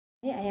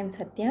I am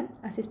Sathya,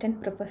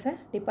 Assistant Professor,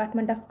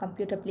 Department of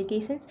Computer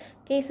Applications,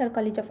 KSR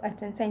College of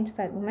Arts and Science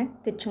for Women,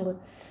 Tiruchendur.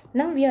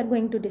 Now we are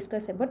going to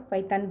discuss about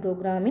Python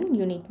Programming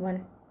Unit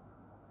 1.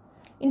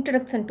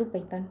 Introduction to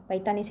Python.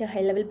 Python is a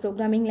high-level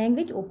programming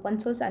language, open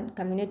source and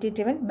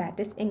community-driven.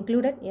 Batches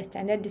included a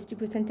standard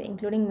distribution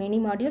including many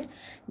modules.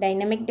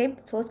 Dynamic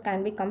type source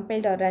can be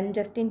compiled or run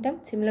just in time,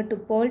 similar to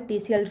Perl,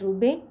 TCL,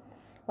 Ruby.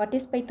 What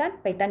is Python?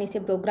 Python is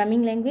a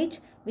programming language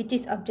which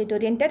is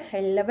object-oriented,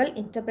 high-level,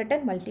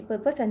 interpreted,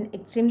 multi-purpose and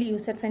extremely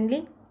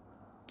user-friendly.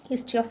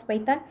 History of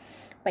Python.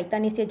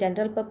 Python is a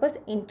general-purpose,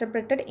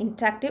 interpreted,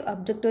 interactive,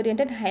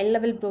 object-oriented,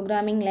 high-level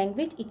programming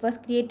language. It was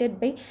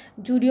created by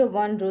Julio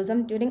von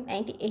Rossum during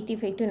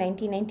 1985 to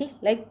 1990.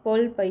 Like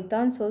Perl,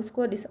 Python source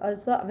code is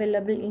also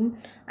available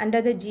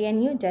under the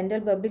GNU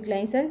General Public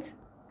License.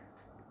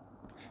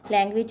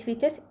 Language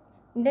features: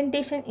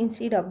 indentation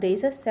instead of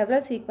braces,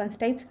 several sequence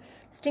types,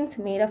 strings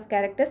made of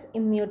characters,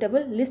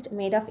 immutable, list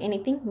made of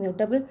anything,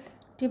 mutable,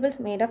 tuples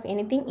made of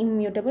anything,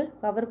 immutable,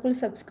 powerful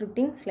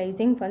subscripting,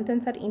 slicing.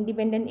 Functions are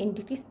independent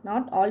entities,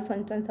 not all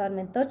functions are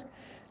methods.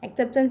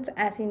 Exceptions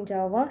as in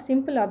Java.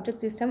 Simple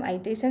object system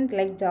iterations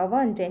like Java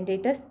and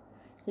generators.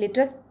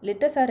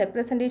 Letters are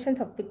representations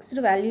of fixed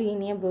value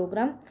in a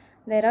program.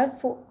 There are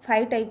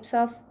 5 types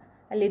of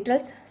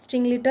literals: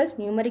 string literals,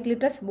 numeric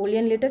literals,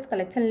 boolean literals,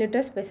 collection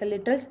literals, special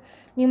literals.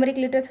 Numeric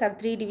literals have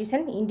 3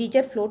 divisions: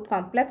 integer, float,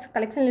 complex.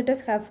 Collection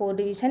literals have 4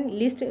 divisions: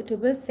 list,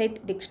 tuple,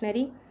 set,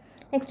 dictionary.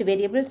 Next,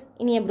 variables.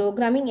 In a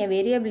programming, a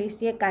variable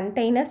is a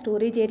container,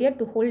 storage area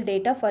to hold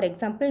data. For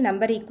example,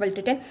 number equal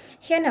to 10.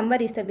 Here number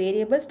is a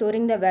variable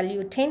storing the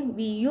value 10.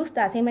 We use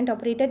the assignment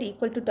operator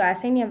equal to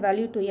assign a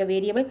value to a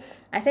variable.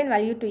 Assign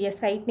value to a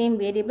site name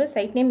variable.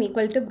 Site name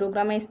equal to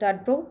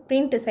programize.pro.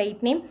 Print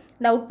site name.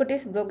 The output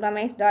is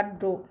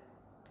programize.pro.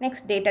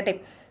 Next, data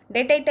type.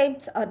 Data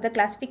types are the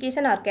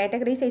classification or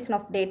categorization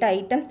of data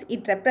items.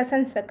 It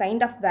represents the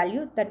kind of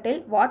value that tell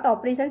what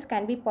operations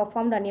can be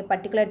performed on a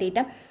particular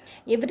data.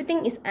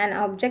 Everything is an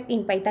object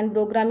in Python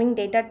programming.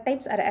 Data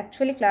types are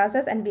actually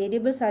classes and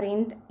variables are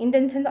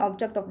instances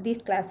object of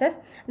these classes.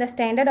 The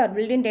standard or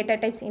built-in data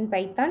types in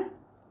Python: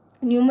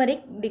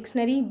 numeric,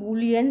 dictionary,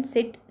 boolean,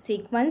 set,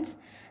 sequence.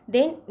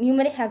 Then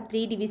numeric have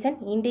 3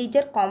 divisions: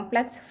 integer,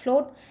 complex,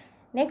 float.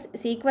 Next,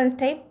 sequence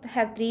type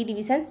have 3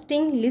 divisions: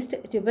 string,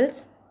 list,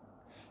 tuples.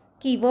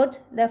 Keywords.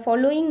 The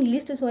following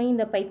list showing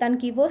the Python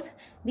keywords.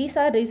 These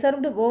are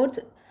reserved words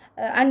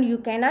and you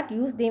cannot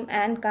use them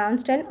as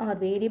constant or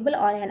variable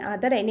or an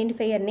other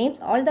identifier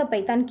names. All the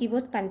Python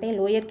keywords contain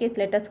lowercase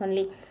letters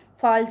only: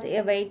 false,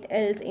 await,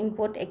 else,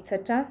 import,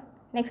 etc.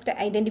 Next,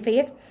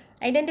 identifiers.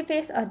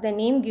 Identifiers are the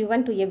name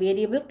given to a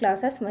variable,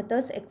 classes,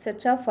 methods,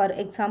 etc. For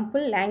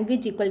example,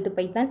 language equal to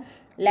Python.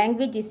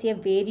 Language is a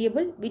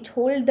variable which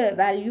holds the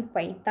value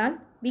Python.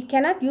 We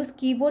cannot use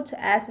keywords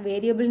as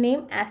variable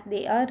name as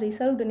they are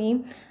reserved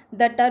name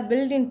that are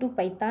built into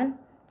Python.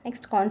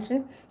 Next,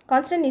 constant.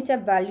 Constant is a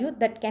value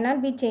that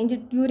cannot be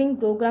changed during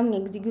program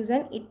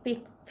execution. It is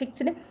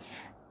fixed.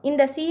 In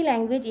the C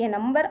language, a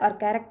number or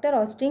character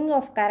or string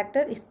of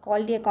character is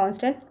called a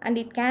constant and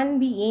it can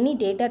be any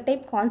data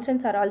type.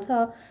 Constants are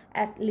also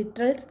as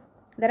literals.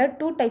 There are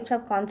 2 types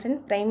of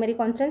constant: primary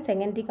constant,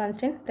 secondary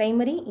constant.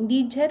 Primary,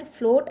 integer,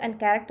 float and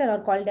character are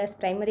called as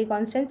primary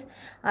constants.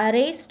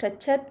 Array,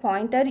 structure,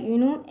 pointer,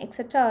 enum,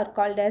 etc. are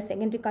called as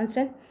secondary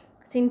constant.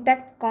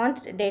 Syntax: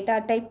 const,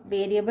 data type,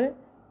 variable.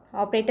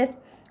 Operators.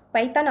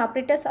 Python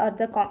operators are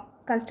the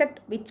construct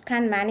which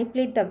can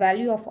manipulate the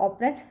value of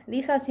operands.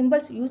 These are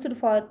symbols used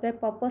for the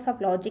purpose of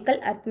logical,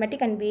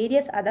 arithmetic and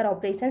various other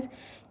operations.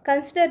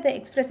 Consider the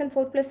expression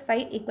 4 plus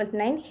 5 equal to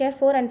 9. Here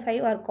 4 and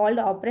 5 are called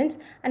operands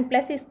and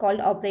plus is called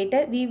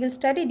operator. We will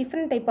study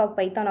different type of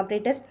Python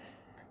operators: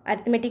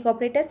 arithmetic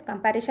operators,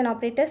 comparison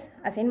operators,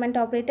 assignment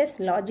operators,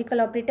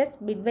 logical operators,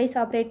 bitwise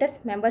operators,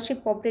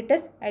 membership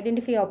operators,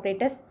 identify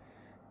operators.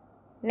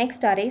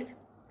 Next, arrays.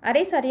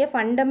 Arrays are a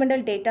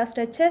fundamental data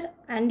structure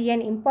and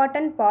an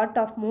important part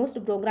of most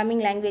programming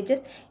languages.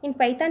 In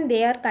Python,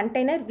 they are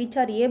containers which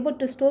are able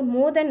to store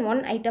more than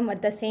one item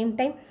at the same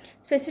time.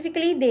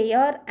 Specifically, they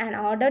are an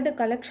ordered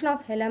collection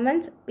of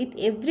elements with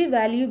every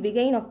value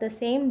beginning of the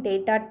same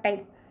data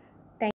type.